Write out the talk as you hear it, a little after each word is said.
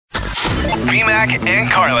BMAC and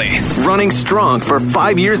Carly. Running strong for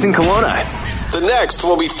 5 years in Kelowna. The next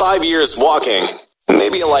will be 5 years walking.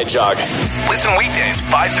 Maybe a light jog. Listen weekdays,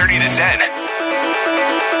 5:30 to 10.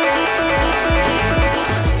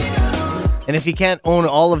 And if he can't own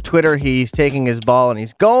all of Twitter, he's taking his ball and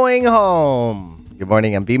he's going home. Good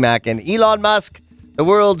morning, I'm BMAC. And Elon Musk, the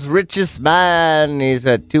world's richest man. He's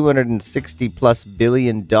at $260+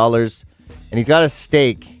 billion. And he's got a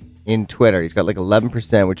stake in Twitter. He's got like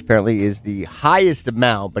 11%, which apparently is the highest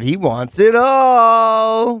amount, but he wants it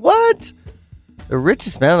all. What? The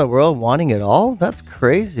richest man in the world wanting it all? That's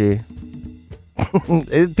crazy.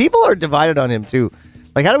 People are divided on him too.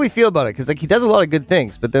 Like, how do we feel about it? Because like he does a lot of good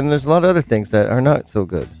things, but then there's a lot of other things that are not so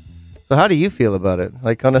good. So how do you feel about it?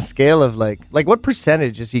 Like on a scale of like what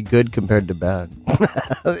percentage is he good compared to bad?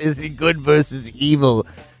 Is he good versus evil?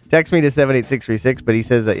 Text me to 78636, but he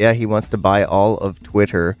says that, yeah, he wants to buy all of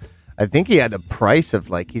Twitter. I think he had a price of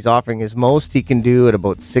like, he's offering his most he can do at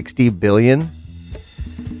about 60 billion.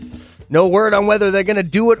 No word on whether they're going to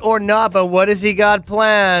do it or not, but what has he got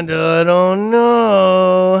planned? I don't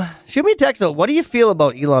know. Shoot me a text though. What do you feel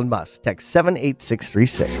about Elon Musk? Text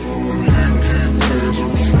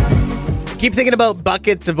 78636. Keep thinking about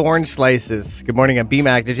buckets of orange slices. Good morning, I'm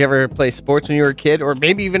BMAC. Did you ever play sports when you were a kid? Or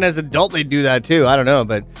maybe even as an adult they do that too. I don't know,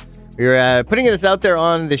 but we were putting this out there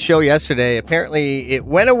on the show yesterday. Apparently it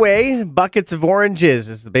went away. Buckets of oranges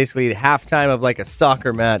is basically the halftime of like a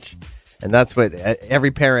soccer match. And that's what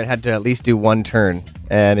every parent had to at least do one turn.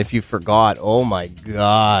 And if you forgot, oh my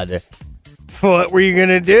God, what were you going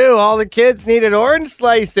to do? All the kids needed orange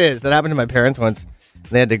slices. That happened to my parents once.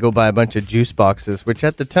 They had to go buy a bunch of juice boxes, which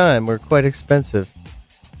at the time were quite expensive.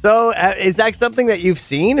 So is that something that you've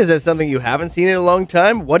seen? Is that something you haven't seen in a long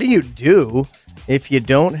time? What do you do if you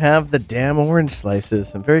don't have the damn orange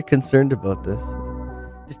slices? I'm very concerned about this.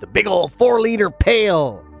 Just a big old 4-liter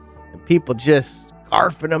pail. And people just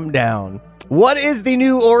scarfing them down. What is the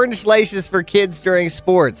new orange slices for kids during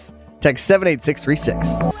sports? Text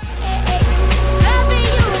 78636.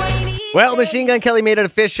 Well, Machine Gun Kelly made it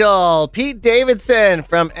official. Pete Davidson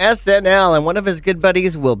from SNL and one of his good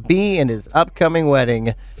buddies will be in his upcoming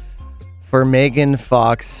wedding for Megan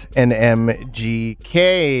Fox and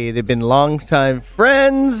MGK. They've been longtime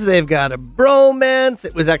friends. They've got a bromance.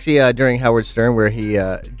 It was actually during Howard Stern where he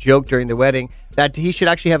joked during the wedding that he should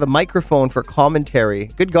actually have a microphone for commentary.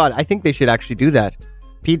 Good God, I think they should actually do that.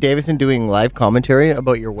 Pete Davidson doing live commentary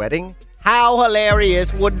about your wedding? How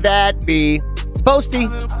hilarious would that be? It's Posty.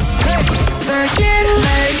 Virgin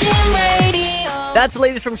Radio. That's the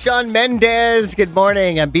latest from Shawn Mendes. Good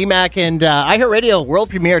morning. I'm BMAC and iHeartRadio world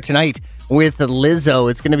premiere tonight with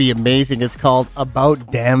Lizzo. It's going to be amazing. It's called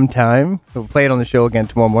About Damn Time. We'll play it on the show again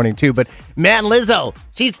tomorrow morning too. But man, Lizzo,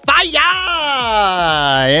 she's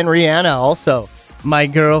fire! And Rihanna also. My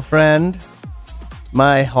girlfriend.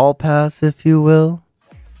 My hall pass, if you will.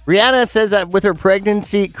 Rihanna says that with her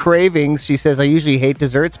pregnancy cravings, she says, I usually hate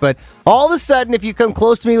desserts, but all of a sudden, if you come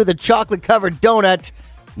close to me with a chocolate-covered donut,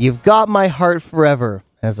 you've got my heart forever.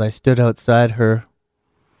 As I stood outside her...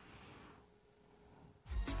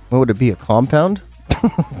 What would it be, a compound?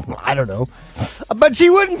 I don't know. But she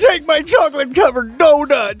wouldn't take my chocolate-covered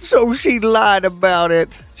donut, so she lied about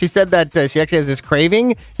it. She said that she actually has this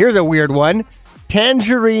craving. Here's a weird one.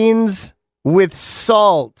 Tangerines with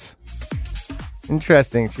salt.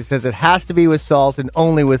 Interesting. She says it has to be with salt and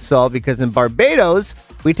only with salt because in Barbados,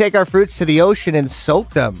 we take our fruits to the ocean and soak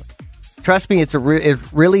them. Trust me, it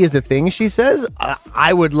really is a thing, she says.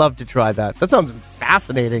 I would love to try that. That sounds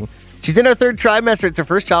fascinating. She's in her third trimester. It's her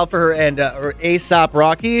first child for her and her ASAP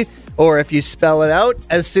Rocky, or if you spell it out,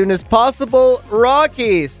 as soon as possible,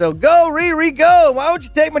 Rocky. So go, Riri, go. Why don't you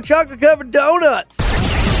take my chocolate-covered donuts?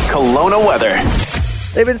 Kelowna weather.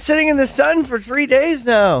 They've been sitting in the sun for 3 days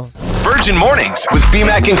now. Virgin Mornings with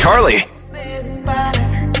BMAC and Carly.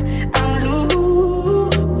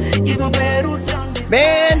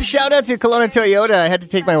 Man, shout out to Kelowna Toyota. I had to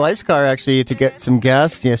take my wife's car actually to get some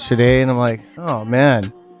gas yesterday, and I'm like, oh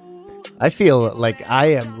man, I feel like I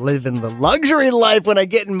am living the luxury life when I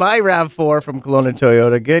get in my RAV4 from Kelowna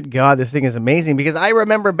Toyota. Good God, this thing is amazing because I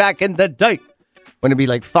remember back in the day when it'd be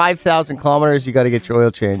like 5,000 kilometers, you got to get your oil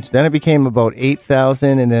changed. Then it became about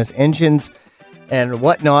 8,000, and as engines and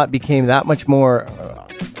whatnot became that much more, I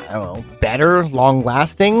don't know, better,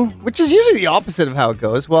 long-lasting, which is usually the opposite of how it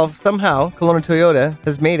goes. Well, somehow, Kelowna Toyota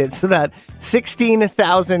has made it so that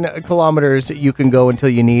 16,000 kilometers you can go until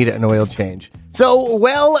you need an oil change. So,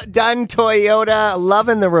 well done, Toyota.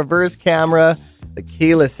 Loving the reverse camera, the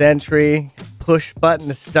keyless entry, push button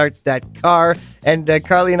to start that car. And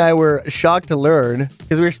Carly and I were shocked to learn,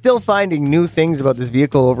 because we're still finding new things about this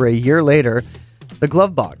vehicle over a year later, the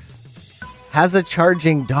glove box. has a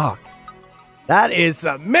charging dock. That is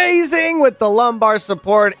amazing with the lumbar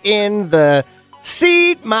support in the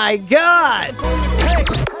seat. My God.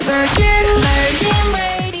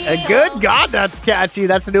 A good God, that's catchy.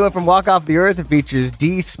 That's the new one from Walk Off the Earth. It features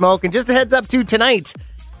D-Smoke. And just a heads up too, tonight,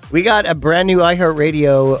 we got a brand new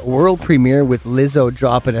iHeartRadio world premiere with Lizzo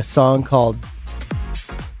dropping a song called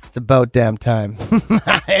It's About Damn Time.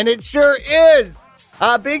 And it sure is.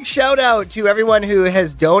 A big shout out to everyone who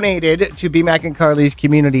has donated to BMAC and Carly's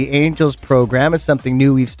Community Angels program. It's something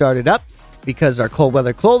new we've started up because our cold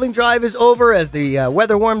weather clothing drive is over as the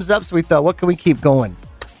weather warms up. So we thought, what can we keep going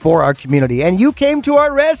for our community? And you came to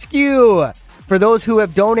our rescue. For those who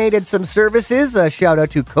have donated some services, a shout out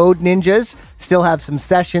to Code Ninjas. Still have some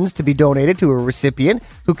sessions to be donated to a recipient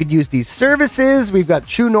who could use these services. We've got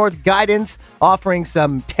True North Guidance offering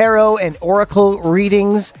some tarot and oracle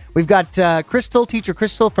readings. We've got Teacher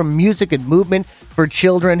Crystal from Music and Movement for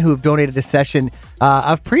children who have donated a session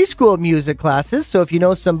of preschool music classes. So if you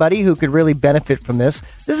know somebody who could really benefit from this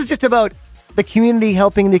is just about the community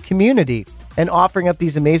helping the community and offering up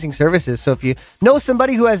these amazing services. So if you know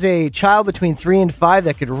somebody who has a child between 3 and 5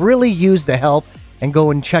 that could really use the help, and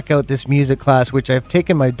go and check out this music class, which I've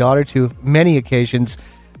taken my daughter to many occasions,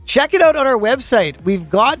 check it out on our website. We've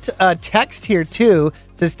got a text here too.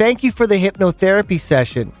 It says, thank you for the hypnotherapy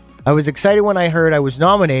session. I was excited when I heard I was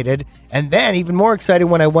nominated, and then even more excited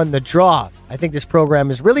when I won the draw. I think this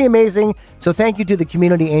program is really amazing, so thank you to the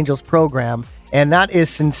Community Angels program. And that is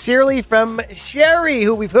sincerely from Sherry,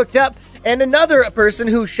 who we've hooked up, and another person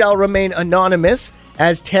who shall remain anonymous,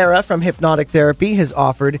 as Tara from Hypnotic Therapy has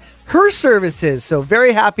offered her services. So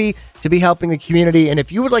very happy to be helping the community. And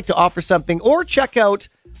if you would like to offer something or check out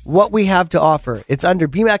what we have to offer, it's under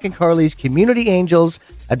BMAC and Carly's Community Angels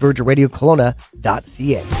at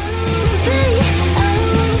VirginRadioKelowna.ca.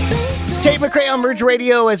 Tate McRae on Virgin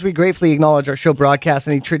Radio as we gratefully acknowledge our show broadcast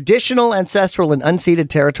in the traditional, ancestral, and unceded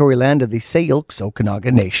territory land of the Sayulks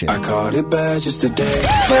Okanagan Nation. I caught it bad just today.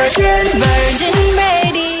 Virgin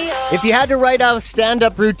Radio. If you had to write out a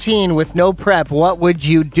stand-up routine with no prep, what would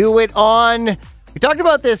you do it on? We talked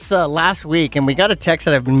about this last week, and we got a text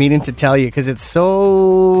that I've been meaning to tell you because it's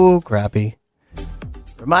so crappy.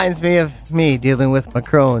 Reminds me of me dealing with my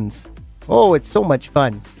Crohn's. Oh, it's so much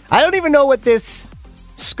fun. I don't even know what this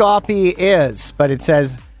Scoppy is, but it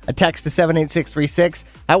says a text to 78636.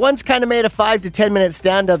 I once kind of made a 5 to 10 minute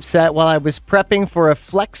stand-up set while I was prepping for a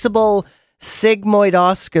flexible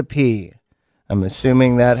sigmoidoscopy. I'm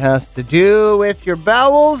assuming that has to do with your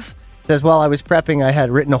bowels. It says while I was prepping, I had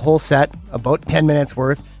written a whole set, about 10 minutes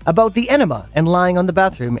worth, about the enema and lying on the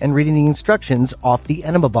bathroom and reading the instructions off the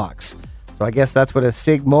enema box. So I guess that's what a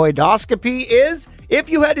sigmoidoscopy is. If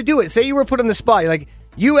you had to do it, say you were put on the spot, you're like,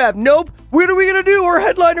 you have nope. What are we going to do? Our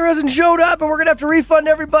headliner hasn't showed up and we're going to have to refund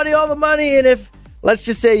everybody all the money. And if, let's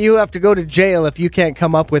just say you have to go to jail if you can't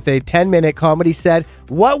come up with a 10-minute comedy set,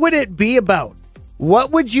 what would it be about?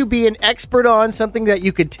 What would you be an expert on? Something that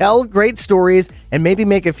you could tell great stories and maybe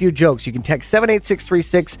make a few jokes. You can text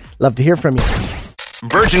 78636. Love to hear from you.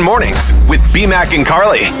 Virgin Mornings with BMAC and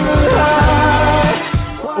Carly.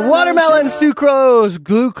 Watermelon, sucrose,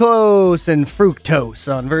 glucose, and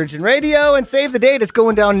fructose on Virgin Radio. And save the date. It's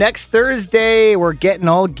going down next Thursday. We're getting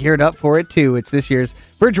all geared up for it, too. It's this year's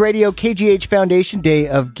Virgin Radio KGH Foundation Day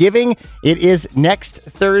of Giving. It is next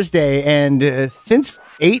Thursday. And since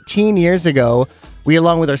 18 years ago, we,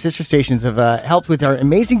 along with our sister stations, have helped with our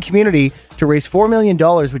amazing community to raise $4 million,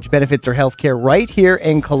 which benefits our healthcare right here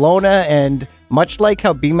in Kelowna. And much like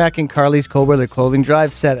how BMAC and Carly's Cold Weather Clothing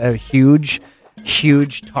Drive set a huge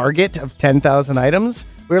target of 10,000 items,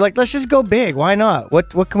 we were like, let's just go big. Why not?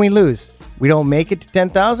 What can we lose? We don't make it to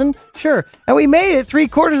 10,000? Sure. And we made it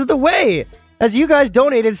 3/4 of the way, as you guys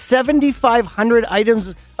donated 7,500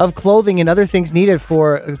 items of clothing and other things needed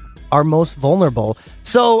for our most vulnerable.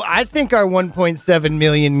 So I think our 1.7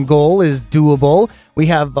 million goal is doable. We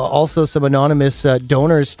have also some anonymous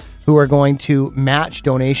donors who are going to match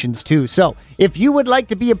donations too. So if you would like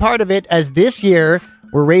to be a part of it, as this year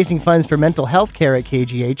we're raising funds for mental health care at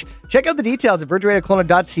KGH, check out the details at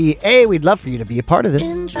VirginRadioKelowna.ca. We'd love for you to be a part of this.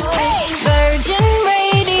 Virgin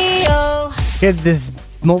Radio. Could this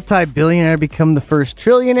multi-billionaire become the first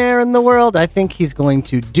trillionaire in the world? I think he's going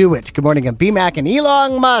to do it. Good morning, I'm BMAC, and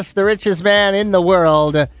Elon Musk, the richest man in the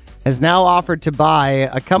world, has now offered to buy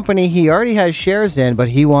a company he already has shares in, but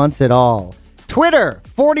he wants it all. Twitter,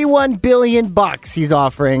 $41 billion he's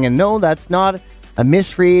offering, and no, that's not a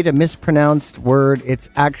misread, a mispronounced word. It's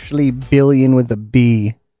actually billion with a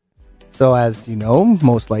B. So as you know,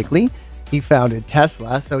 most likely, he founded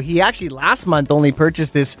Tesla. So he actually last month only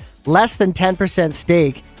purchased this less than 10%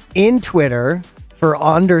 stake in Twitter for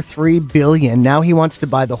under $3 billion. Now he wants to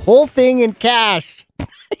buy the whole thing in cash. Can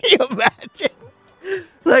you imagine?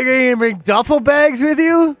 Like, are you going to bring duffel bags with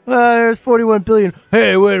you? There's $41 billion.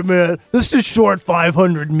 Hey, wait a minute. Let's just short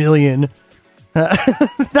 $500 million.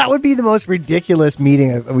 That would be the most ridiculous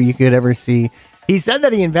meeting you could ever see. He said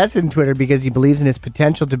that he invested in Twitter because he believes in its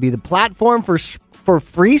potential to be the platform for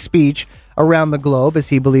free speech around the globe, as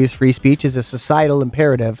he believes free speech is a societal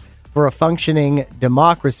imperative for a functioning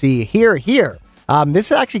democracy. Hear, hear.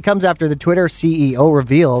 This actually comes after the Twitter CEO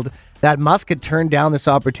revealed that Musk had turned down this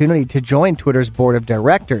opportunity to join Twitter's board of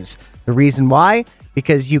directors. The reason why?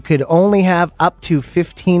 Because you could only have up to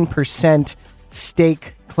 15%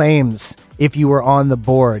 stake claims if you were on the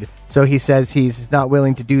board. So he says he's not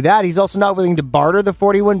willing to do that. He's also not willing to barter the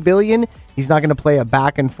 $41 billion. He's not going to play a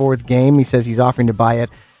back and forth game. He says he's offering to buy it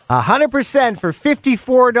 100% for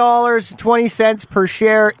 $54.20 per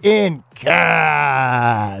share in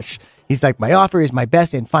cash. He's like, my offer is my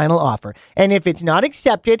best and final offer. And if it's not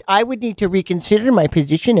accepted, I would need to reconsider my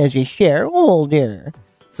position as a shareholder.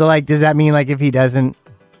 So, like, does that mean, like, if he doesn't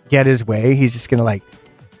get his way, he's just going to, like,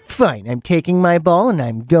 fine, I'm taking my ball and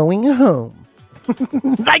I'm going home.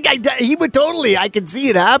 He would totally, I could see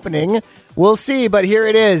it happening. We'll see, but here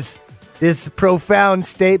it is. This profound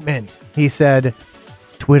statement. He said,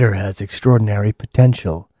 Twitter has extraordinary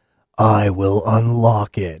potential. I will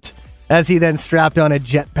unlock it. As he then strapped on a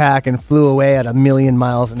jetpack and flew away at 1,000,000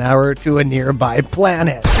 miles an hour to a nearby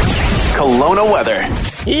planet. Kelowna weather.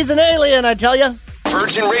 He's an alien, I tell you.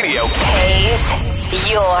 Virgin Radio.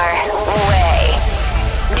 Pays your way.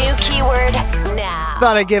 New keyword now.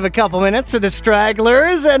 Thought I'd give a couple minutes to the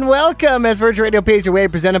stragglers and welcome as Virgin Radio Pays Your Way,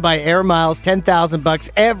 presented by Air Miles, $10,000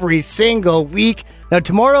 every single week. Now,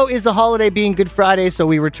 tomorrow is the holiday, being Good Friday, so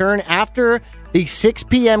we return after the 6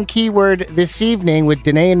 p.m. keyword this evening with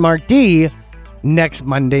Danae and Mark D next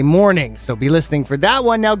Monday morning. So be listening for that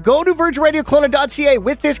one. Now go to virginradiokelowna.ca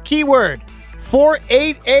with this keyword for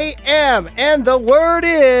 8 a.m. And the word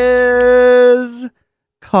is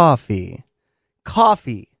coffee.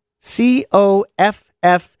 Coffee. C-O-F-F-E-E.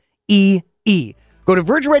 Go to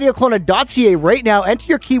virginradiokelowna.ca right now. Enter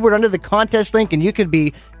your keyword under the contest link and you could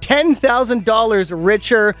be $10,000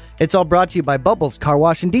 richer. It's all brought to you by Bubbles Car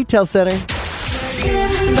Wash and Detail Center.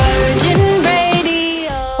 Virgin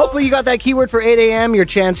Radio. Hopefully you got that keyword for 8 a.m. Your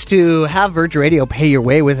chance to have Virgin Radio pay your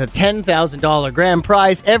way with a $10,000 grand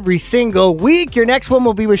prize every single week. Your next one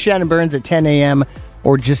will be with Shannon Burns at 10 a.m.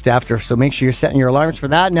 or just after. So make sure you're setting your alarms for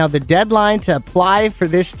that. Now, the deadline to apply for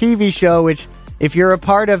this TV show, which if you're a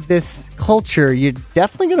part of this culture, you're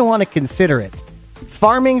definitely going to want to consider it.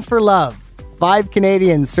 Farming for Love. 5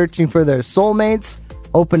 Canadians searching for their soulmates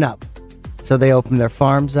open up. So they open their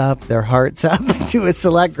farms up, their hearts up to a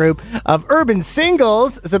select group of urban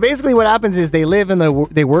singles. So basically what happens is they live and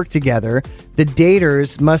they work together. The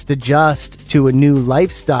daters must adjust to a new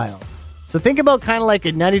lifestyle. So think about kind of like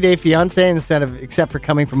a 90-Day Fiancé except for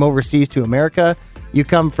coming from overseas to America. You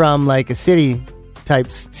come from like a city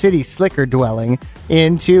slicker dwelling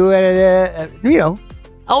into out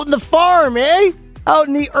in the farm, out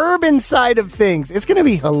in the urban side of things. It's going to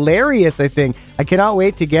be hilarious, I think. I cannot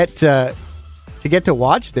wait to get to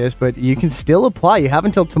watch this, but you can still apply. You have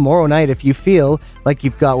until tomorrow night if you feel like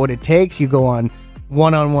you've got what it takes. You go on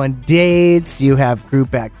one-on-one dates, you have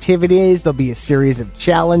group activities, there'll be a series of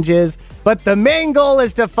challenges, but the main goal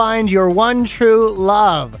is to find your one true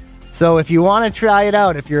love. So if you want to try it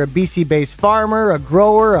out, if you're a BC-based farmer, a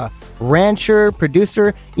grower, a rancher,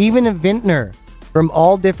 producer, even a vintner, from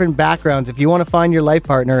all different backgrounds. If you want to find your life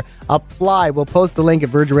partner, apply. We'll post the link at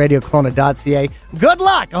virginradiokelowna.ca. Good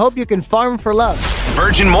luck. I hope you can farm for love.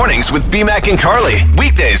 Virgin Mornings with BMAC and Carly.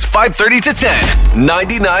 Weekdays 5:30 to 10.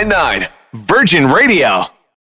 99.9. Virgin Radio.